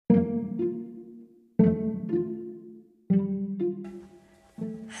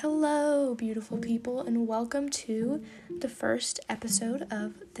Hello, beautiful people, and welcome to the first episode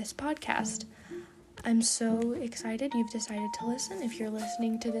of this podcast. I'm so excited you've decided to listen if you're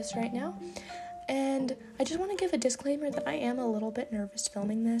listening to this right now. And I just want to give a disclaimer that I am a little bit nervous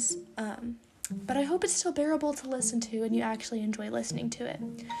filming this, but I hope it's still bearable to listen to and you actually enjoy listening to it.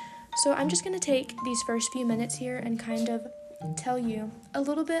 So I'm just going to take these first few minutes here and kind of tell you a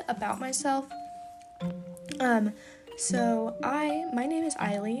little bit about myself. My name is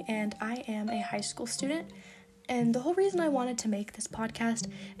Eiley, and I am a high school student, and the whole reason I wanted to make this podcast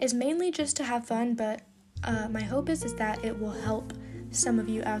is mainly just to have fun, but my hope is that it will help some of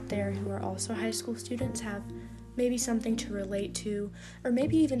you out there who are also high school students have maybe something to relate to, or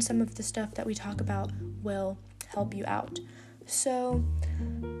maybe even some of the stuff that we talk about will help you out. So,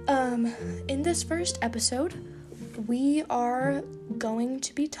 in this first episode, we are going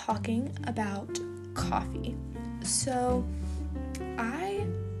to be talking about coffee. So, I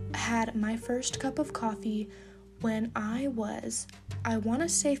had my first cup of coffee when I want to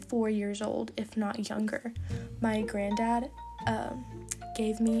say 4 years old, if not younger. My granddad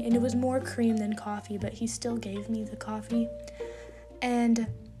gave me, and it was more cream than coffee, but he still gave me the coffee, and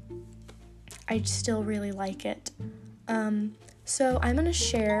I still really like it. So I'm going to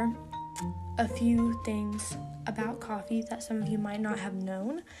share a few things about coffee that some of you might not have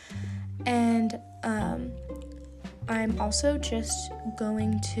known, and I'm also just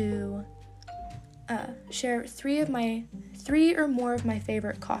going to share three or more of my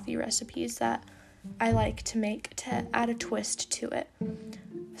favorite coffee recipes that I like to make to add a twist to it.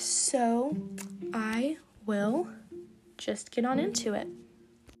 So I will just get on into it.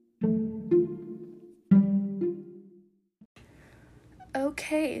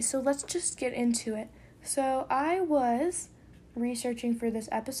 Okay, so let's just get into it. So I was researching for this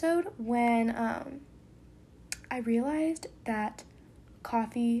episode when I realized that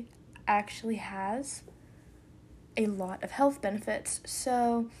coffee actually has a lot of health benefits.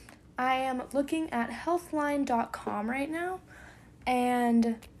 So I am looking at healthline.com right now,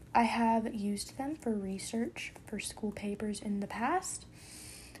 and I have used them for research for school papers in the past.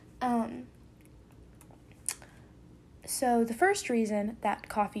 So the first reason that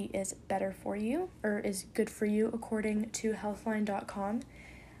coffee is better for you, or is good for you according to healthline.com,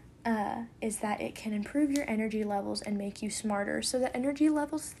 is that it can improve your energy levels and make you smarter. So the energy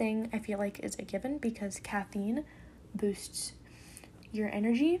levels thing I feel like is a given because caffeine boosts your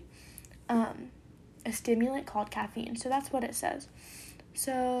energy. A stimulant called caffeine. So that's what it says.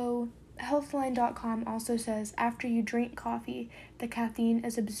 So Healthline.com also says after you drink coffee, the caffeine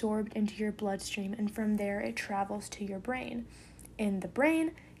is absorbed into your bloodstream, and from there it travels to your brain. In the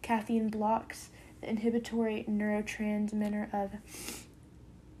brain, caffeine blocks the inhibitory neurotransmitter of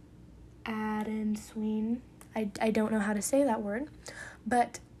adenosine. I don't know how to say that word,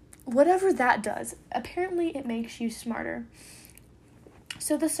 but whatever that does, apparently it makes you smarter.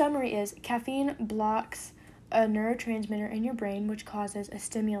 So the summary is caffeine blocks a neurotransmitter in your brain which causes a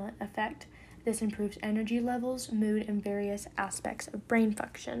stimulant effect. This improves energy levels, mood, and various aspects of brain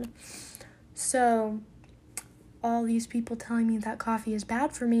function. So all these people telling me that coffee is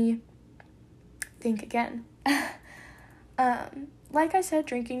bad for me, think again. Like I said,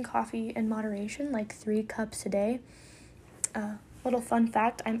 drinking coffee in moderation, like 3 cups a day. Little fun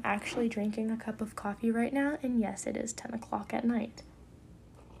fact, I'm actually drinking a cup of coffee right now, and yes, it is 10 o'clock at night.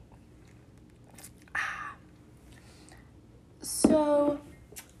 So,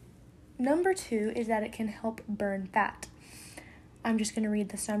 number 2 is that it can help burn fat. I'm just going to read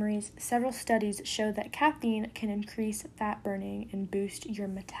the summaries. Several studies show that caffeine can increase fat burning and boost your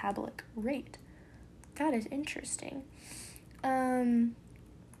metabolic rate. That is interesting. Can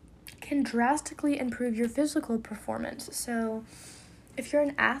drastically improve your physical performance. So, if you're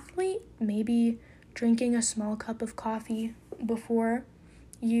an athlete, maybe drinking a small cup of coffee before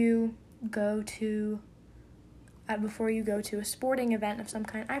you go to a sporting event of some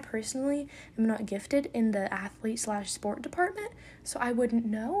kind. I personally am not gifted in the athlete/sport department, so I wouldn't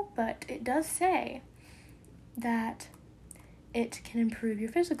know, but it does say that it can improve your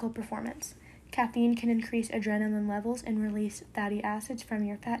physical performance. Caffeine can increase adrenaline levels and release fatty acids from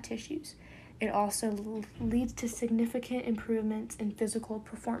your fat tissues. It also leads to significant improvements in physical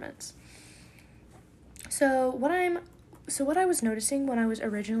performance. So what I was noticing when I was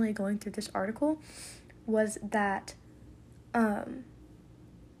originally going through this article was that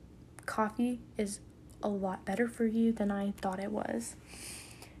coffee is a lot better for you than I thought it was.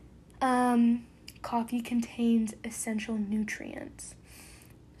 Coffee contains essential nutrients.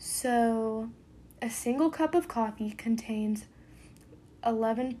 So a single cup of coffee contains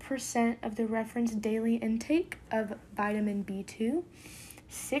 11% of the reference daily intake of vitamin B2,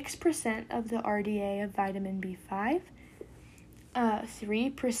 6% of the RDA of vitamin B5,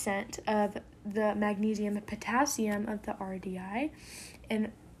 3% of the magnesium and potassium of the RDI,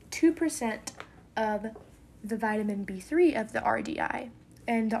 and 2% of the vitamin B3 of the RDI.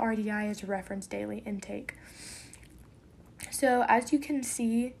 And the RDI is reference daily intake. So as you can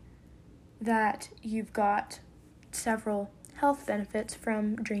see that you've got several health benefits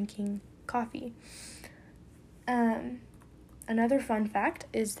from drinking coffee. Another fun fact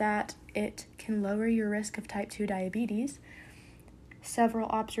is that it can lower your risk of type 2 diabetes. Several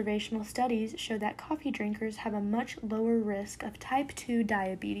observational studies show that coffee drinkers have a much lower risk of type 2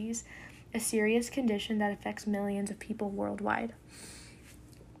 diabetes, a serious condition that affects millions of people worldwide.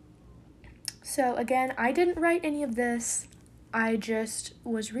 So again, I didn't write any of this. I just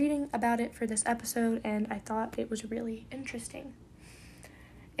was reading about it for this episode, and I thought it was really interesting.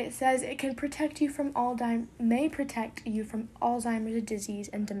 It says it can protect you from may protect you from Alzheimer's disease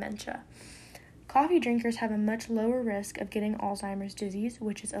and dementia. Coffee drinkers have a much lower risk of getting Alzheimer's disease,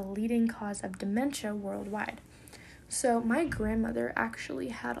 which is a leading cause of dementia worldwide. So my grandmother actually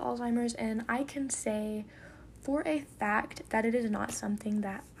had Alzheimer's, and I can say for a fact that it is not something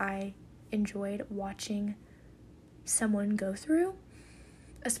that I enjoyed watching someone go through,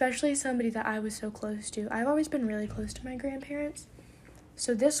 especially somebody that I was so close to. I've always been really close to my grandparents,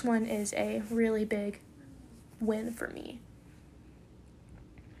 so this one is a really big win for me.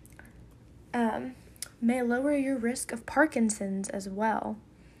 May lower your risk of Parkinson's as well.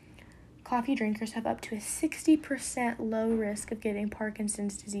 Coffee drinkers have up to a 60% low risk of getting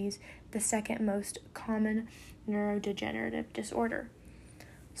Parkinson's disease, the second most common neurodegenerative disorder.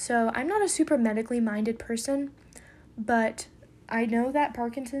 So I'm not a super medically minded person, but I know that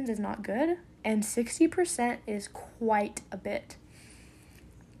Parkinson's is not good, and 60% is quite a bit.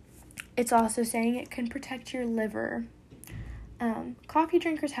 It's also saying it can protect your liver. Coffee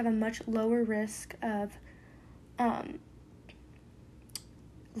drinkers have a much lower risk of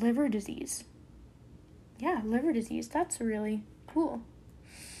liver disease. Yeah, liver disease. That's really cool.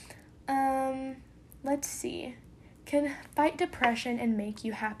 Let's see. Can fight depression and make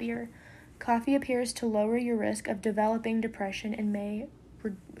you happier. Coffee appears to lower your risk of developing depression and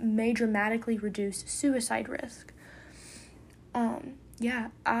may dramatically reduce suicide risk. Yeah,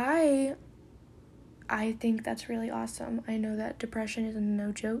 I think that's really awesome. I know that depression is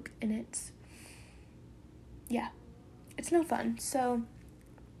no joke, and it's no fun. So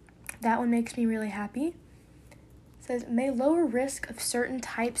that one makes me really happy. It says, may lower risk of certain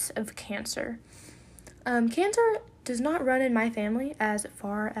types of cancer. Cancer does not run in my family as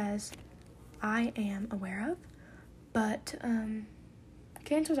far as I am aware of, but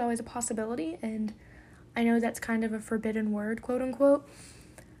cancer is always a possibility, and I know that's kind of a forbidden word, quote unquote.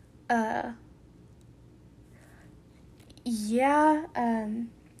 I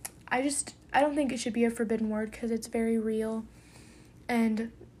don't think it should be a forbidden word because it's very real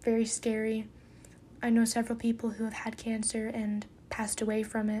and very scary. I know several people who have had cancer and passed away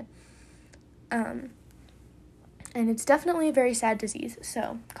from it. And it's definitely a very sad disease,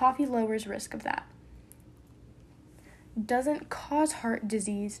 so coffee lowers risk of that. Doesn't cause heart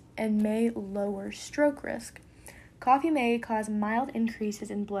disease and may lower stroke risk. Coffee may cause mild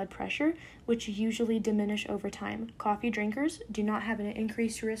increases in blood pressure, which usually diminish over time. Coffee drinkers do not have an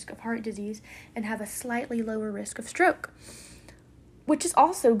increased risk of heart disease and have a slightly lower risk of stroke, which is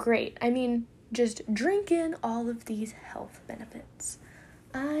also great. I mean, just drink in all of these health benefits.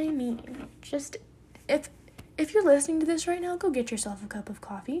 I mean, just if you're listening to this right now, go get yourself a cup of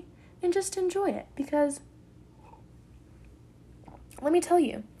coffee and just enjoy it, because let me tell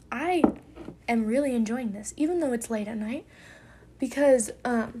you, I am really enjoying this, even though it's late at night, because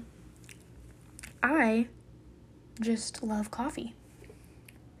I just love coffee.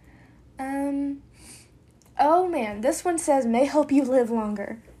 Oh man, this one says may help you live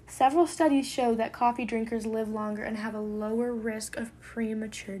longer. Several studies show that coffee drinkers live longer and have a lower risk of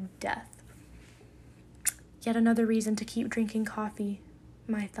premature death. Yet another reason to keep drinking coffee,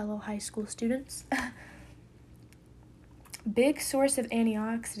 my fellow high school students. Big source of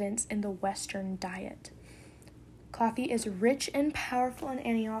antioxidants in the Western diet. Coffee is rich and powerful in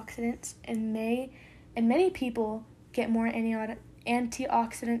antioxidants, and many people get more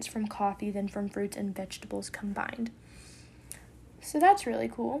antioxidants from coffee than from fruits and vegetables combined. So that's really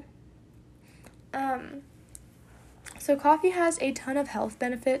cool. So coffee has a ton of health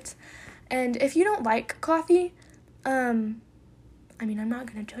benefits, and if you don't like coffee, I'm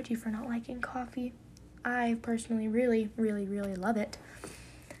not going to judge you for not liking coffee. I personally really, really, really love it.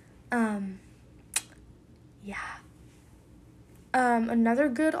 Another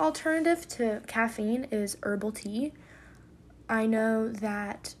good alternative to caffeine is herbal tea. I know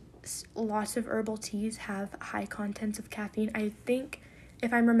that lots of herbal teas have high contents of caffeine. I think,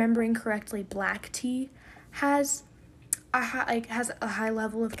 if I'm remembering correctly, black tea has has a high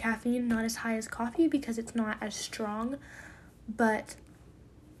level of caffeine, not as high as coffee because it's not as strong, but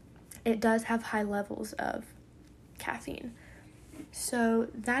it does have high levels of caffeine. So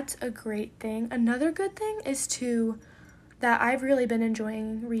that's a great thing. Another good thing that I've really been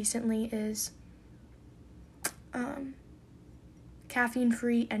enjoying recently is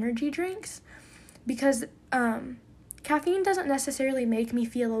caffeine-free energy drinks, because caffeine doesn't necessarily make me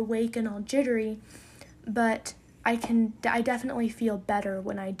feel awake and all jittery, but I definitely feel better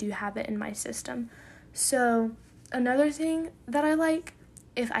when I do have it in my system. So another thing that I like,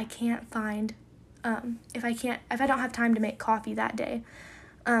 if I don't have time to make coffee that day,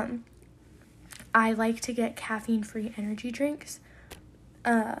 I like to get caffeine-free energy drinks,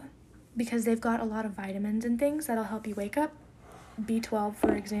 because they've got a lot of vitamins and things that'll help you wake up, B12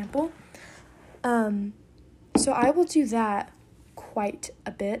 for example. So I will do that quite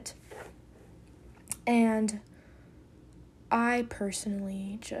a bit, and I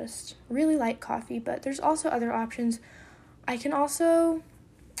personally just really like coffee, but there's also other options. I can also,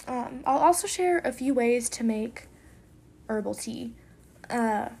 I'll also share a few ways to make herbal tea,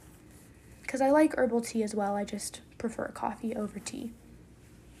 because I like herbal tea as well. I just prefer coffee over tea.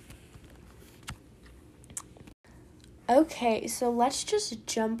 Okay, so let's just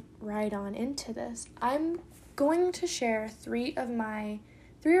jump right on into this. I'm going to share three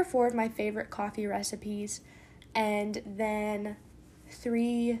or four of my favorite coffee recipes, and then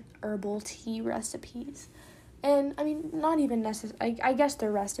 3 herbal tea recipes. And I mean, not even necessarily, I guess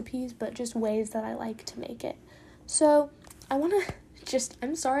they're recipes, but just ways that I like to make it. So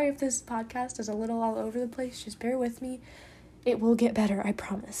I'm sorry if this podcast is a little all over the place, just bear with me. It will get better, I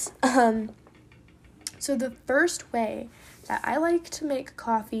promise. So the first way that I like to make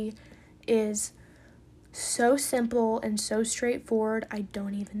coffee is so simple and so straightforward, I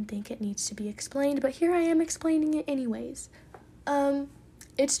don't even think it needs to be explained, but here I am explaining it anyways.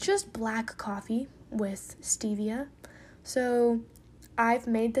 It's just black coffee with stevia. So I've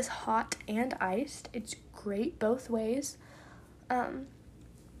made this hot and iced. It's great both ways.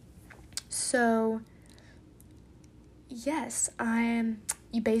 So yes,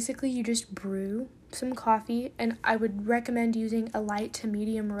 you just brew some coffee, and I would recommend using a light to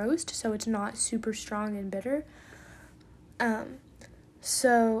medium roast so it's not super strong and bitter.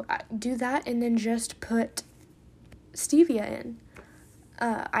 So I do that and then just put stevia in.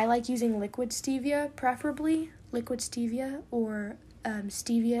 I like using liquid stevia, preferably. Liquid stevia or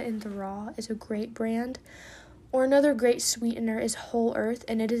Stevia in the Raw is a great brand. Or another great sweetener is Whole Earth,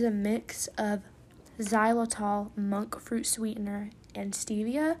 and it is a mix of xylitol, monk fruit sweetener, and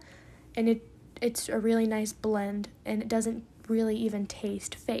stevia, and it's a really nice blend, and it doesn't really even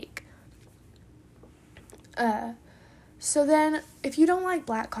taste fake. So then, if you don't like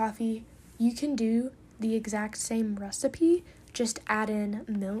black coffee, you can do the exact same recipe, just add in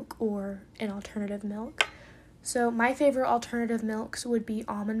milk or an alternative milk. So my favorite alternative milks would be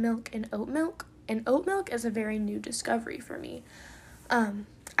almond milk and oat milk. And oat milk is a very new discovery for me.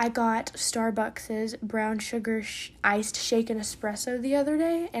 I got Starbucks' brown sugar iced shaken espresso the other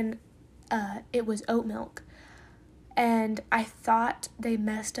day, and it was oat milk. And I thought they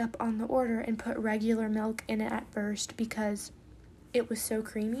messed up on the order and put regular milk in it at first because it was so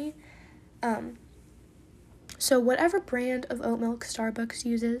creamy. So whatever brand of oat milk Starbucks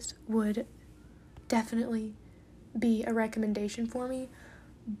uses would definitely be a recommendation for me.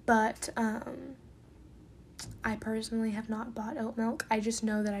 But I personally have not bought oat milk. I just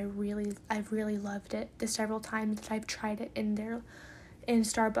know that I've really loved it the several times that I've tried it in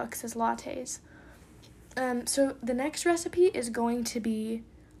Starbucks' lattes. So the next recipe is going to be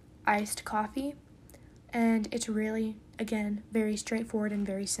iced coffee, and it's really, again, very straightforward and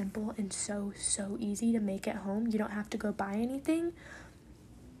very simple and so easy to make at home. You don't have to go buy anything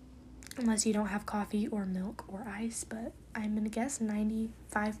unless you don't have coffee or milk or ice, but I'm going to guess 95%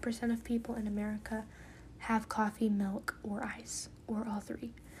 of people in America have coffee, milk, or ice, or all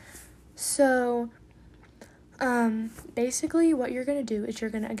three. So basically what you're going to do is you're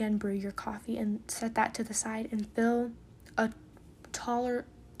going to, again, brew your coffee and set that to the side and fill a taller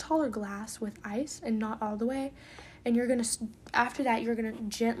glass with ice, and not all the way. And after that, you're going to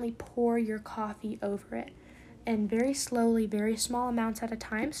gently pour your coffee over it, and very slowly, very small amounts at a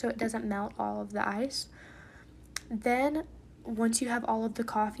time so it doesn't melt all of the ice. Then once you have all of the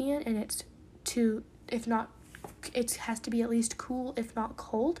coffee in, and it has to be at least cool, if not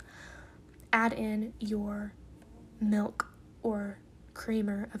cold, add in your milk or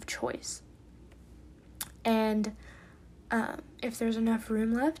creamer of choice. And If there's enough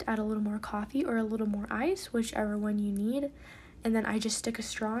room left, add a little more coffee or a little more ice, whichever one you need. And then I just stick a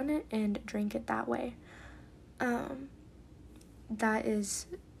straw in it and drink it that way. That is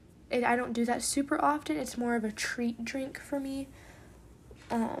it. I don't do that super often. It's more of a treat drink for me.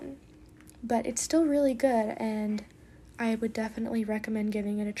 But it's still really good, and I would definitely recommend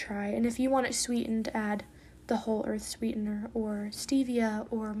giving it a try. And if you want it sweetened, add the whole earth sweetener or stevia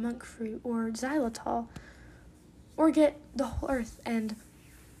or monk fruit or xylitol, or get the whole earth and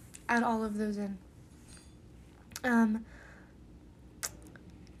add all of those in.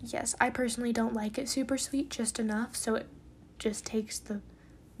 Yes, I personally don't like it super sweet, just enough, so it just takes the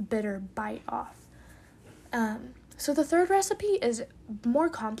bitter bite off. So the third recipe is more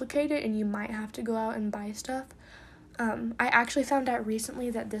complicated, and you might have to go out and buy stuff. I actually found out recently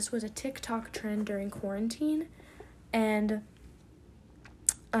that this was a TikTok trend during quarantine, and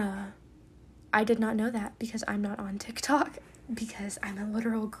I did not know that because I'm not on TikTok, because I'm a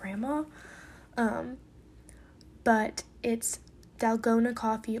literal grandma. But it's Dalgona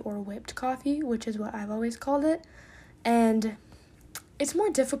coffee or whipped coffee, which is what I've always called it. And it's more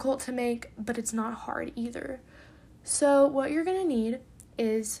difficult to make, but it's not hard either. So what you're going to need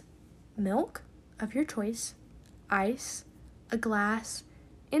is milk of your choice, ice, a glass,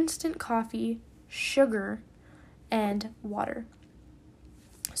 instant coffee, sugar, and water.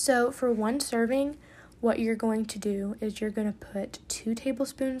 So for one serving, what you're going to do is you're going to put 2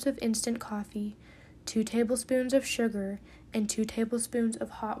 tablespoons of instant coffee, 2 tablespoons of sugar, and 2 tablespoons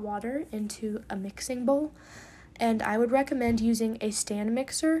of hot water into a mixing bowl. And I would recommend using a stand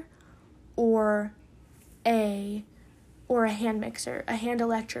mixer or a hand mixer, a hand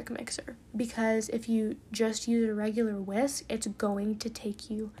electric mixer, because if you just use a regular whisk, it's going to take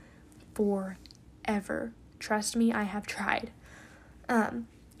you forever. Trust me, I have tried.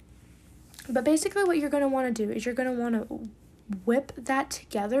 But basically what you're going to want to do is you're going to want to whip that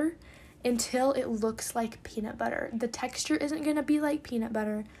together until it looks like peanut butter. The texture isn't going to be like peanut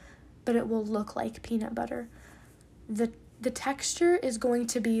butter, but it will look like peanut butter. The texture is going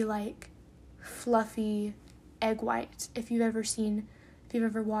to be like fluffy egg whites. If you've ever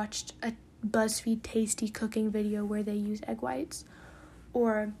watched a BuzzFeed tasty cooking video where they use egg whites,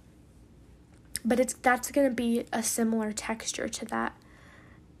 but that's going to be a similar texture to that.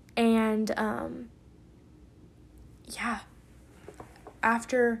 And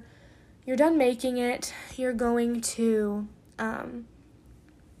after you're done making it, you're going to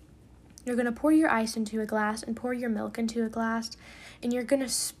pour your ice into a glass and pour your milk into a glass, and you're going to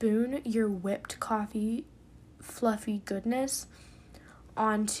spoon your whipped coffee fluffy goodness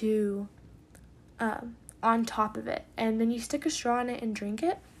on top of it, and then you stick a straw in it and drink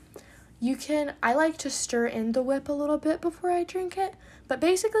it. I like to stir in the whip a little bit before I drink it, but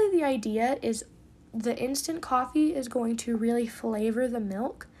basically the idea is the instant coffee is going to really flavor the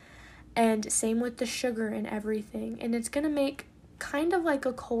milk, and same with the sugar and everything, and it's going to make kind of like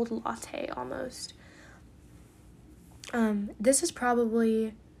a cold latte almost. This is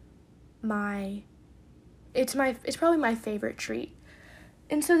probably it's probably my favorite treat.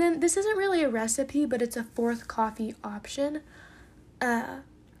 And so then this isn't really a recipe, but it's a fourth coffee option.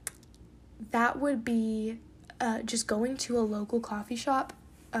 That would be just going to a local coffee shop.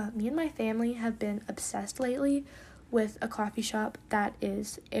 Me and my family have been obsessed lately with a coffee shop that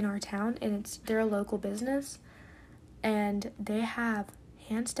is in our town, and they're a local business, and they have,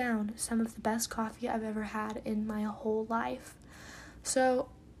 hands down, some of the best coffee I've ever had in my whole life. So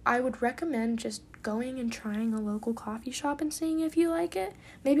I would recommend just going and trying a local coffee shop and seeing if you like it.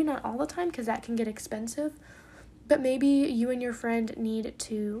 Maybe not all the time, because that can get expensive, but maybe you and your friend need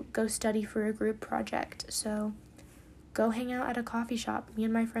to go study for a group project, so go hang out at a coffee shop. Me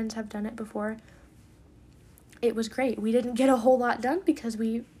and my friends have done it before. It was great. We didn't get a whole lot done because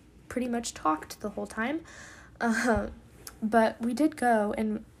we pretty much talked the whole time, but we did go,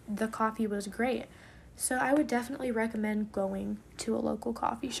 and the coffee was great. So I would definitely recommend going to a local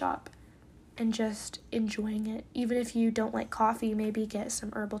coffee shop and just enjoying it. Even if you don't like coffee, maybe get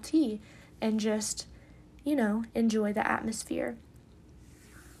some herbal tea and just, enjoy the atmosphere.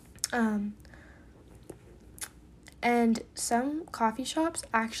 And some coffee shops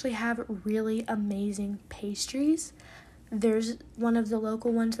actually have really amazing pastries. There's one of the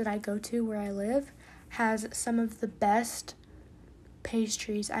local ones that I go to where I live has some of the best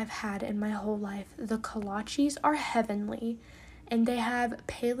pastries I've had in my whole life. The kolaches are heavenly, and they have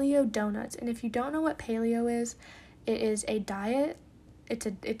paleo donuts. And if you don't know what paleo is, it is a diet. It's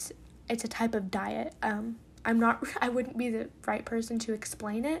a type of diet. I wouldn't be the right person to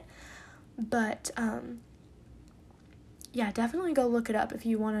explain it, but definitely go look it up if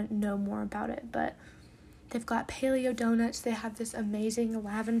you want to know more about it. But They've got paleo donuts. They have this amazing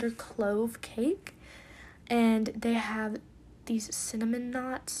lavender clove cake. And they have these cinnamon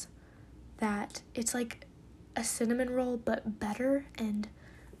knots that it's like a cinnamon roll but better and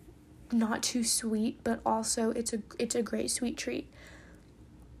not too sweet, but also it's a great sweet treat.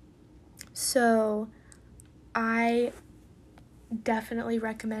 So I definitely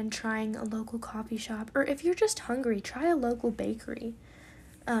recommend trying a local coffee shop, or if you're just hungry, try a local bakery.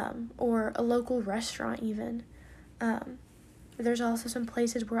 Or a local restaurant even. There's also some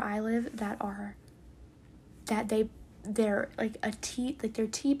places where I live they're like they're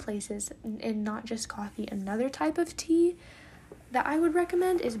tea places and not just coffee. Another type of tea that I would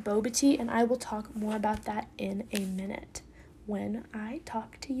recommend is boba tea, and I will talk more about that in a minute when I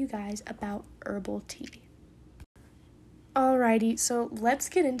talk to you guys about herbal tea. Alrighty, so let's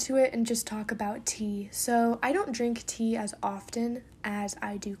get into it and just talk about tea. So I don't drink tea as often as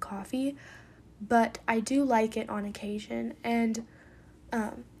I do coffee, but I do like it on occasion. And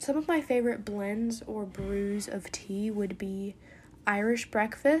some of my favorite blends or brews of tea would be Irish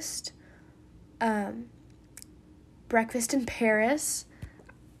breakfast, breakfast in Paris,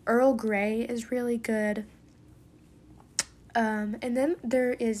 Earl Grey is really good. And then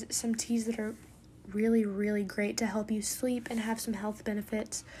there is some teas that are really, really great to help you sleep and have some health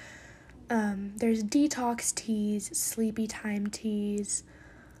benefits. There's detox teas, sleepy time teas.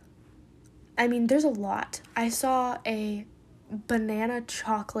 I mean, there's a lot. I saw a banana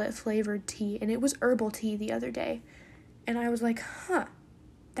chocolate flavored tea, and it was herbal tea the other day. And I was like,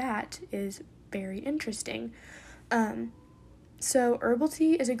 that is very interesting. So herbal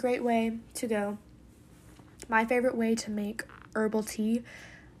tea is a great way to go. My favorite way to make herbal tea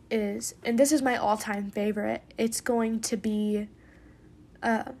is, and this is my all-time favorite, it's going to be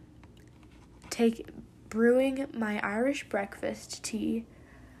brewing my Irish breakfast tea,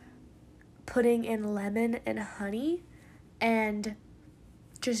 putting in lemon and honey, and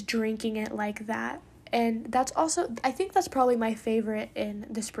just drinking it like that. And that's also, I think that's probably my favorite in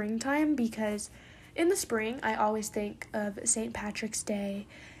the springtime, because in the spring I always think of St. Patrick's Day,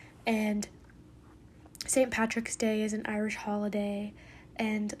 and St. Patrick's Day is an Irish holiday,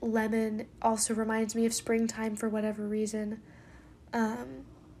 and lemon also reminds me of springtime for whatever reason. And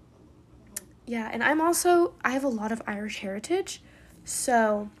I have a lot of Irish heritage,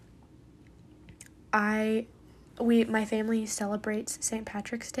 so my family celebrates St.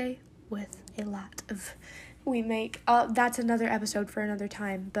 Patrick's Day with a lot of, that's another episode for another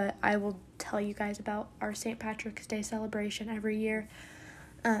time, but I will tell you guys about our St. Patrick's Day celebration every year.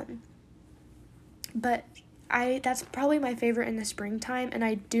 But that's probably my favorite in the springtime, and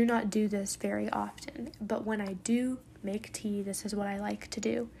I do not do this very often, but when I do make tea, this is what I like to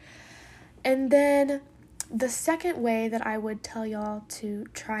do. And then the second way that I would tell y'all to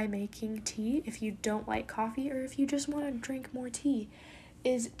try making tea, if you don't like coffee or if you just want to drink more tea,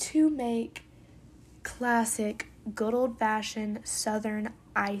 is to make classic, good old-fashioned Southern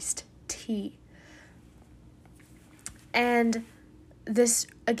iced tea. And this,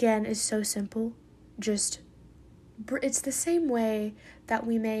 again, is so simple. It's the same way that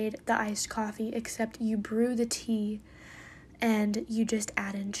we made the iced coffee, except you brew the tea and you just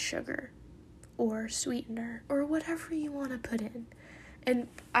add in sugar or sweetener or whatever you want to put in. And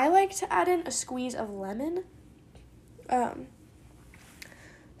I like to add in a squeeze of lemon,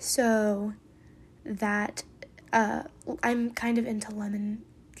 so that I'm kind of into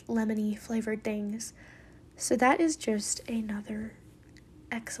lemony flavored things. So that is just another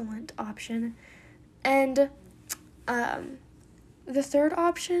excellent option. And the third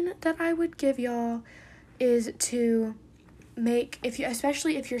option that I would give y'all is to make,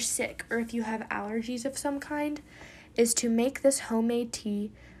 especially if you're sick or if you have allergies of some kind, is to make this homemade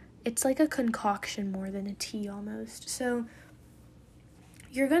tea. It's like a concoction more than a tea almost. So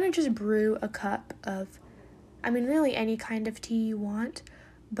you're going to just brew a cup of, really any kind of tea you want,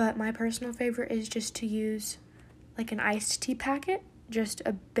 but my personal favorite is just to use like an iced tea packet, just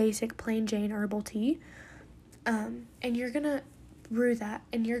a basic plain Jane herbal tea. And you're going to brew that,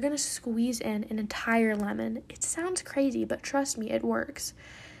 and you're going to squeeze in an entire lemon. It sounds crazy, but trust me, it works.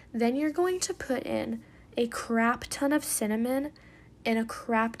 Then you're going to put in a crap ton of cinnamon and a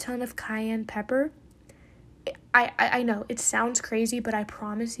crap ton of cayenne pepper. I know, it sounds crazy, but I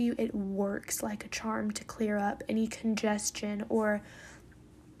promise you it works like a charm to clear up any congestion. Or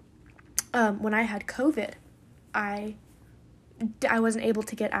when I had COVID, I wasn't able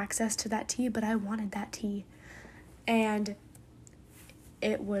to get access to that tea, but I wanted that tea. And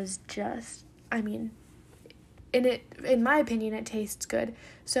it was just, in my opinion, it tastes good.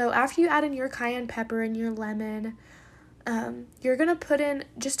 So after you add in your cayenne pepper and your lemon, You're gonna put in,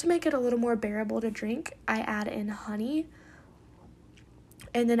 just to make it a little more bearable to drink, I add in honey.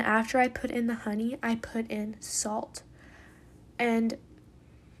 And then after I put in the honey, I put in salt. And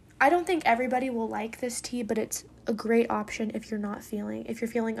I don't think everybody will like this tea, but it's a great option if you're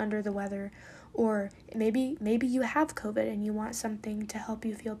feeling under the weather, or maybe you have COVID and you want something to help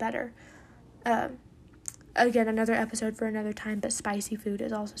you feel better. Again, another episode for another time, but spicy food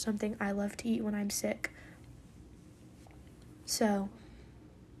is also something I love to eat when I'm sick. So,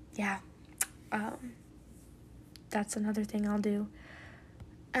 yeah, that's another thing I'll do.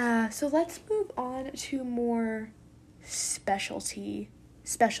 So let's move on to more specialty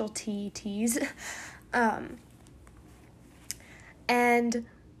teas. And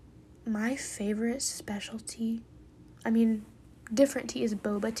my favorite specialty, different tea, is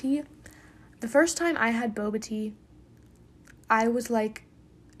boba tea. The first time I had boba tea, I was like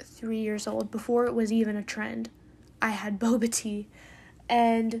 3 years old, before it was even a trend. I had boba tea,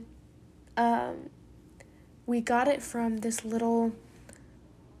 and we got it from this little,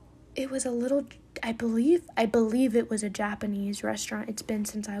 I believe it was a Japanese restaurant. It's been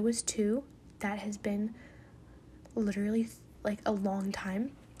since I was 2. That has been literally like a long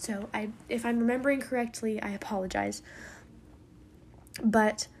time. So if I'm remembering correctly, I apologize.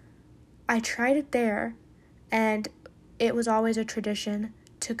 But I tried it there, and it was always a tradition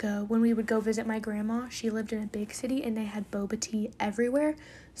to go, when we would go visit my grandma. She lived in a big city and they had boba tea everywhere.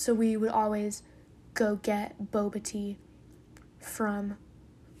 So we would always go get boba tea from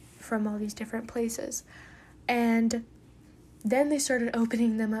all these different places. And then they started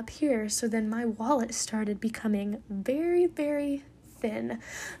opening them up here, so then my wallet started becoming very, very thin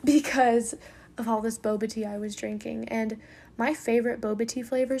because of all this boba tea I was drinking. And my favorite boba tea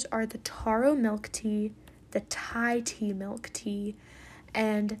flavors are the taro milk tea, the Thai tea milk tea,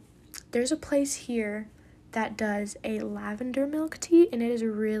 and there's a place here that does a lavender milk tea, and it is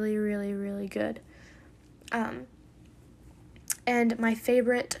really, really, really good. And my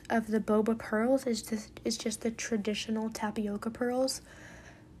favorite of the boba pearls is just the traditional tapioca pearls.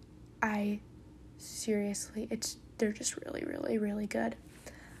 They're just really, really, really good.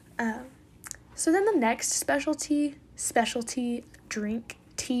 So then the next specialty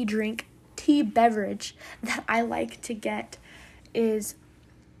tea beverage that I like to get is,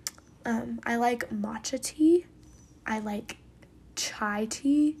 I like matcha tea, I like chai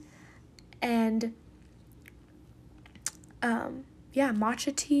tea, and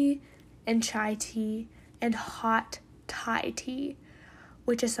matcha tea and chai tea and hot Thai tea,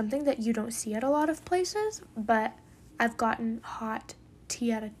 which is something that you don't see at a lot of places, but I've gotten hot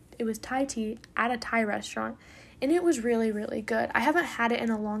tea it was Thai tea at a Thai restaurant, and it was really, really good. I haven't had it in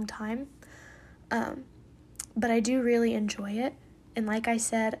a long time, but I do really enjoy it, and like I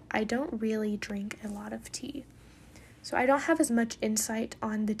said, I don't really drink a lot of tea, so I don't have as much insight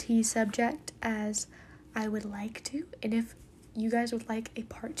on the tea subject as I would like to. And if you guys would like a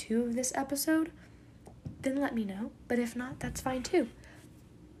part 2 of this episode, then let me know. But if not, that's fine too.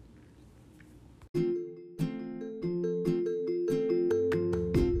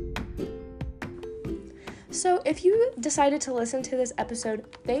 So if you decided to listen to this episode,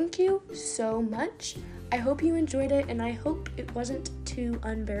 thank you so much. I hope you enjoyed it, and I hope it wasn't too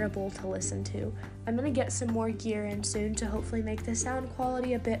unbearable to listen to. I'm going to get some more gear in soon to hopefully make the sound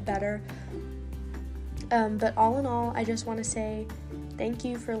quality a bit better. But all in all, I just want to say thank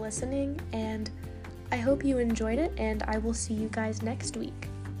you for listening, and I hope you enjoyed it, and I will see you guys next week.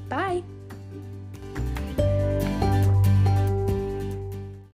 Bye!